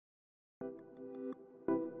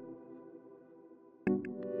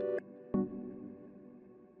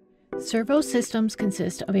Servo systems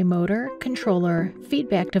consist of a motor, controller,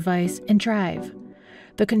 feedback device, and drive.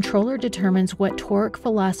 The controller determines what torque,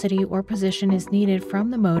 velocity, or position is needed from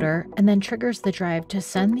the motor and then triggers the drive to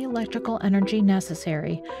send the electrical energy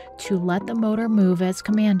necessary to let the motor move as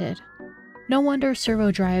commanded. No wonder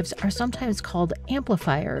servo drives are sometimes called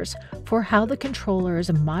amplifiers for how the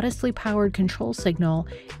controller's modestly powered control signal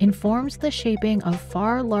informs the shaping of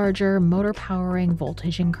far larger motor powering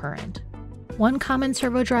voltage and current. One common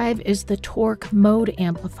servo drive is the torque mode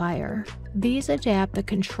amplifier. These adapt the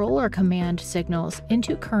controller command signals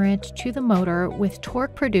into current to the motor with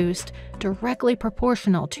torque produced directly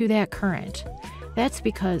proportional to that current. That's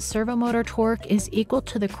because servo motor torque is equal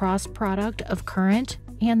to the cross product of current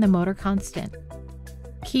and the motor constant.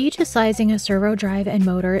 Key to sizing a servo drive and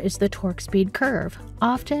motor is the torque speed curve.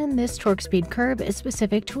 Often, this torque speed curve is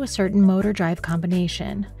specific to a certain motor drive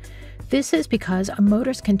combination. This is because a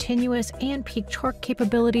motor's continuous and peak torque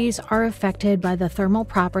capabilities are affected by the thermal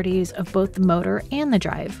properties of both the motor and the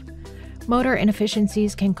drive. Motor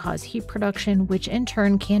inefficiencies can cause heat production, which in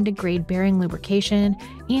turn can degrade bearing lubrication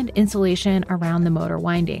and insulation around the motor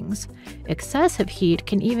windings. Excessive heat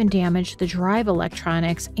can even damage the drive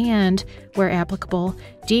electronics and, where applicable,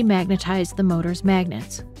 demagnetize the motor's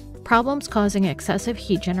magnets. Problems causing excessive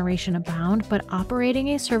heat generation abound, but operating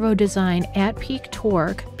a servo design at peak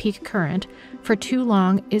torque, peak current, for too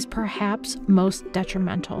long is perhaps most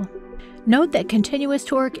detrimental. Note that continuous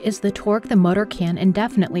torque is the torque the motor can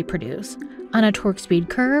indefinitely produce. On a torque speed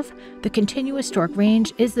curve, the continuous torque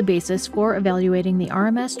range is the basis for evaluating the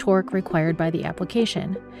RMS torque required by the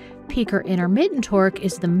application. Peak or intermittent torque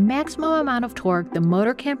is the maximum amount of torque the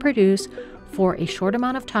motor can produce for a short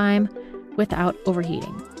amount of time without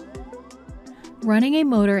overheating. Running a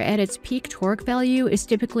motor at its peak torque value is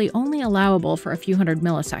typically only allowable for a few hundred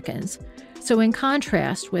milliseconds. So in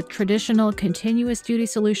contrast with traditional continuous duty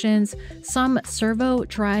solutions, some servo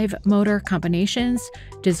drive motor combinations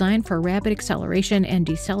designed for rapid acceleration and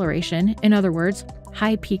deceleration, in other words,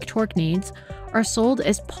 high peak torque needs, are sold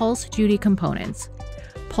as pulse duty components.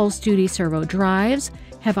 Pulse duty servo drives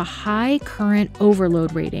have a high current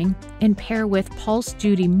overload rating and pair with pulse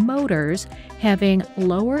duty motors having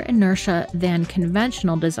lower inertia than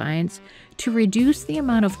conventional designs to reduce the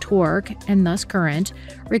amount of torque, and thus current,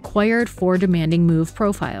 required for demanding move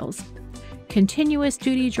profiles. Continuous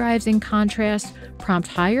duty drives, in contrast, prompt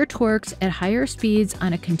higher torques at higher speeds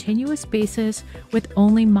on a continuous basis with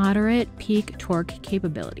only moderate peak torque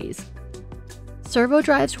capabilities. Servo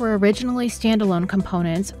drives were originally standalone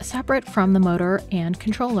components separate from the motor and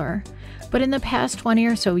controller. But in the past 20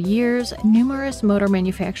 or so years, numerous motor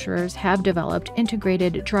manufacturers have developed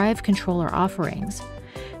integrated drive controller offerings,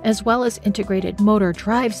 as well as integrated motor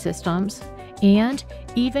drive systems, and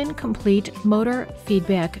even complete motor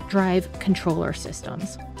feedback drive controller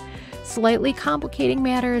systems. Slightly complicating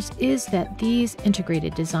matters is that these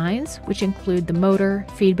integrated designs, which include the motor,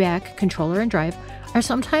 feedback, controller, and drive, are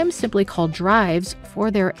sometimes simply called drives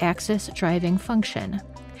for their axis driving function.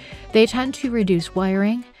 They tend to reduce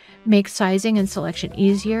wiring, make sizing and selection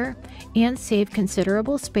easier, and save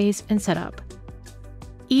considerable space and setup.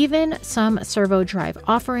 Even some servo drive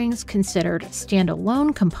offerings considered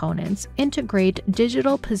standalone components integrate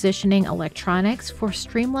digital positioning electronics for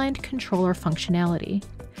streamlined controller functionality.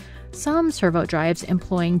 Some servo drives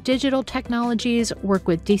employing digital technologies work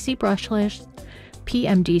with DC brushless,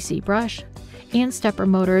 PMDC brush, and stepper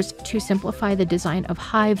motors to simplify the design of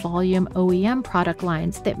high-volume OEM product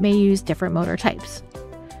lines that may use different motor types.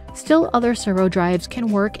 Still, other servo drives can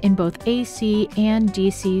work in both AC and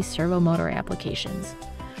DC servo motor applications.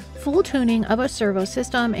 Full tuning of a servo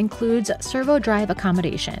system includes servo drive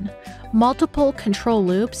accommodation. Multiple control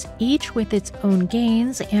loops, each with its own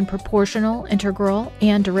gains and proportional, integral,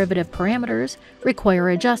 and derivative parameters, require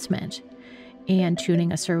adjustment. And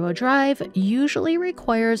tuning a servo drive usually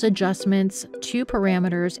requires adjustments to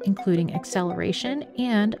parameters including acceleration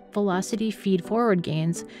and velocity feed-forward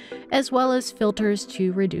gains, as well as filters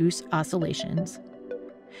to reduce oscillations.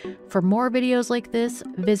 For more videos like this,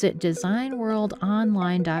 visit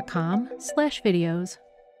designworldonline.com/videos.